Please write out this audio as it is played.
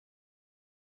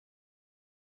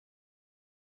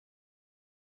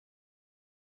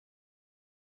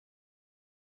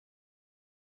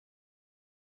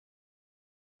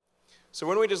So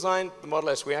when we designed the Model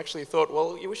S, we actually thought,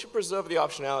 well, we should preserve the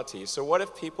optionality. So what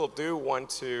if people do want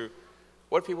to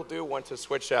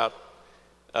switch out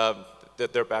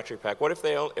their battery pack? What if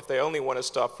they only want to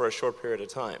stop for a short period of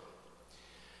time?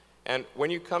 And when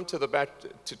you come to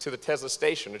the Tesla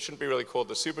station, it shouldn't be really called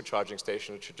the supercharging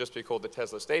station. It should just be called the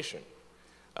Tesla station.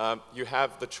 You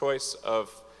have the choice of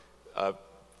the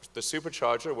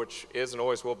supercharger, which is and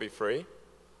always will be free,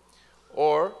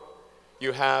 or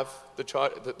you have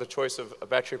the choice of a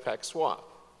battery pack swap,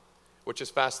 which is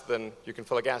faster than you can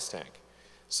fill a gas tank.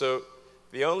 So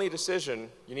the only decision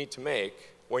you need to make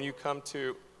when you come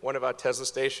to one of our Tesla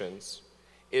stations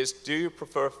is, do you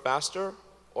prefer faster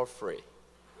or free?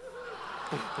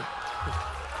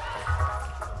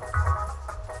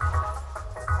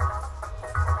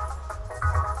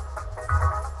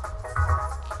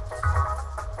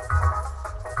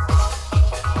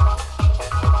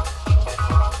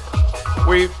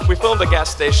 We filmed a gas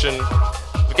station.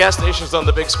 The gas station's on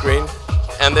the big screen,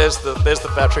 and there's the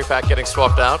battery pack getting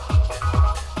swapped out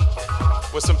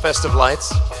with some festive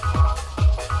lights.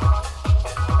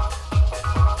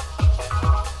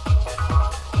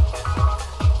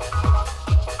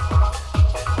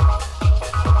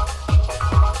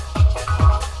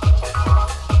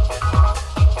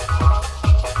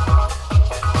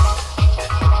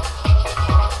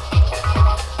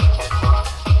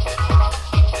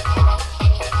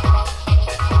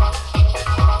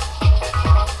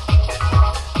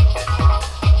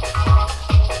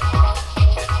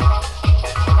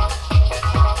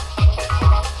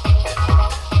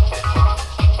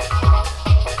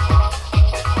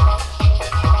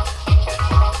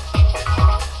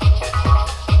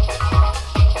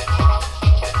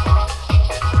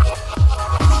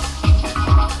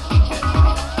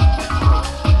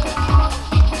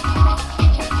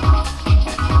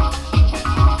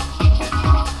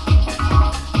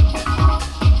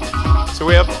 So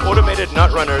we have automated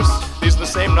nut runners. These are the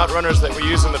same nut runners that we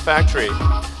use in the factory.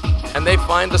 And they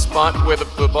find the spot where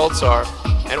the bolts are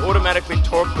and automatically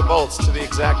torque the bolts to the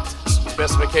exact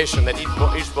specification that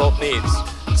each bolt needs.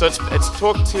 So it's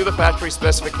torqued to the factory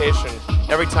specification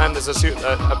every time there's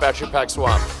a battery pack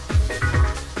swap.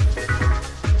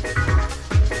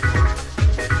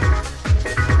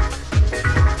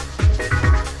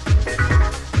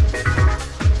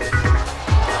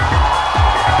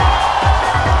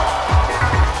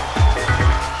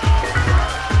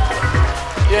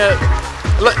 Yeah,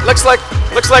 looks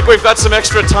like we've got some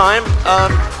extra time.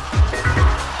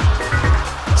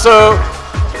 So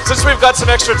since we've got some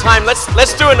extra time,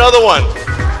 let's do another one.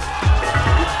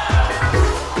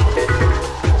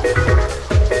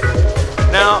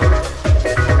 Now,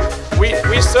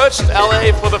 we searched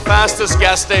LA for the fastest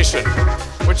gas station,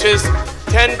 which is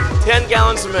 10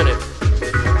 gallons a minute.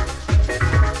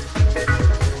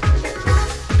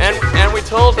 And we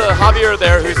told Javier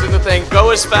there, who's in the thing,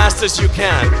 go as fast as you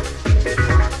can.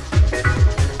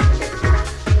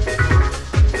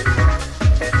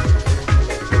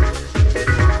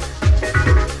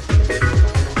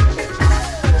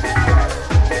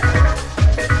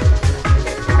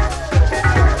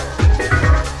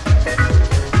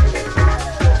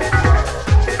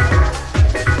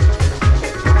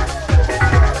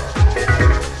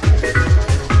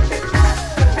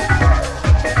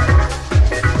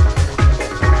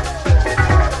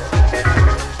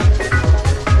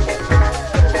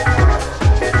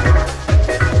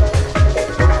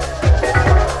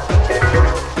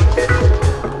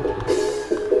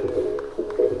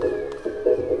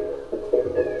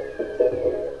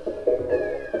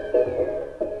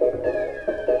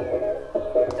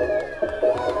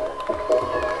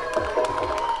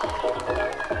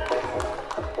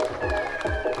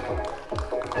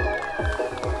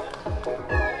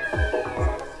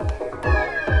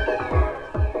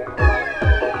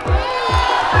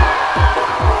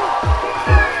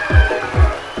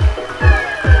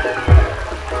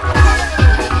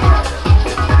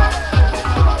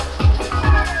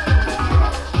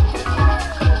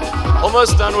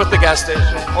 Almost done with the gas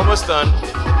station. Almost done.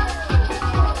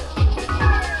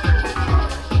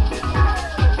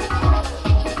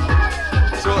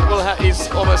 So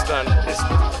he's almost done. He's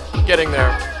getting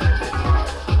there.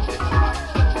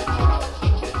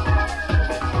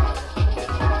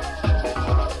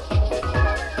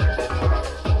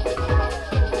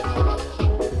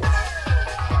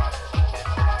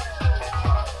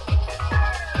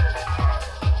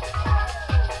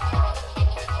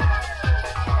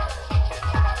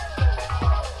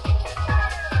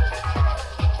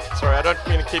 Sorry, I don't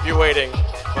mean to keep you waiting.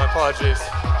 My apologies.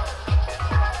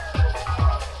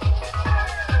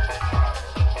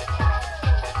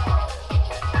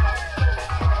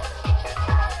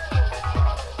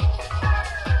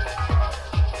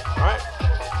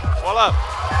 Voila.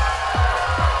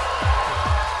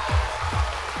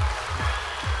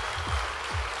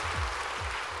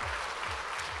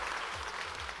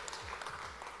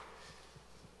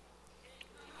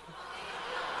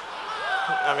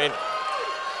 I mean,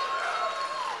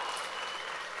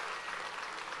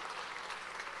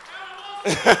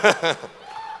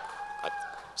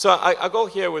 so our goal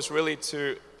here was really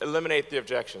to eliminate the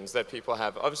objections that people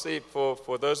have. Obviously,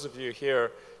 for those of you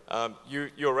here,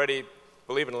 you already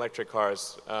believe in electric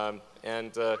cars.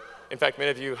 And in fact,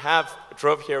 many of you have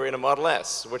drove here in a Model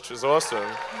S, which is awesome.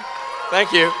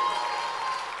 Thank you.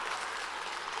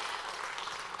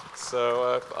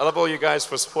 So I love all you guys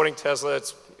for supporting Tesla.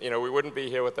 It's, we wouldn't be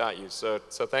here without you, so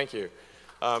thank you.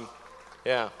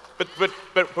 Yeah, but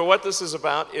what this is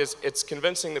about is it's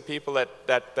convincing the people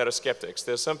that are skeptics.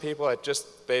 There's some people that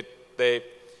just, they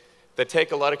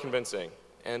take a lot of convincing.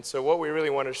 And so what we really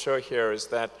want to show here is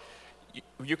that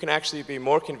you can actually be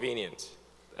more convenient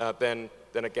than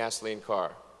a gasoline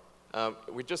car.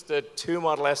 We just did 2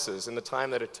 Model S's in the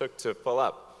time that it took to fill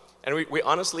up. And we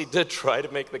honestly did try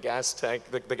to make the gas tank,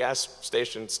 the gas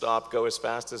station stop go as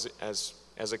fast as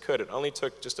it could. It only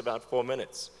took just about 4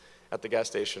 minutes at the gas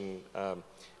station,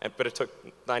 but it took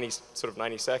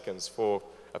 90 seconds for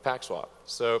a pack swap.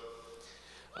 So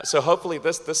hopefully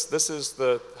this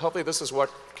is what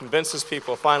convinces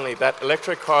people finally that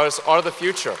electric cars are the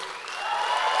future.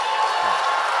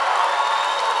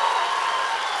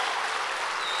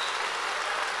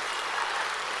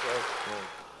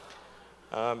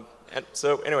 And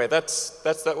so anyway, that's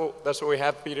what we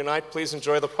have for you tonight. Please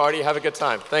enjoy the party. Have a good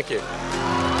time. Thank you.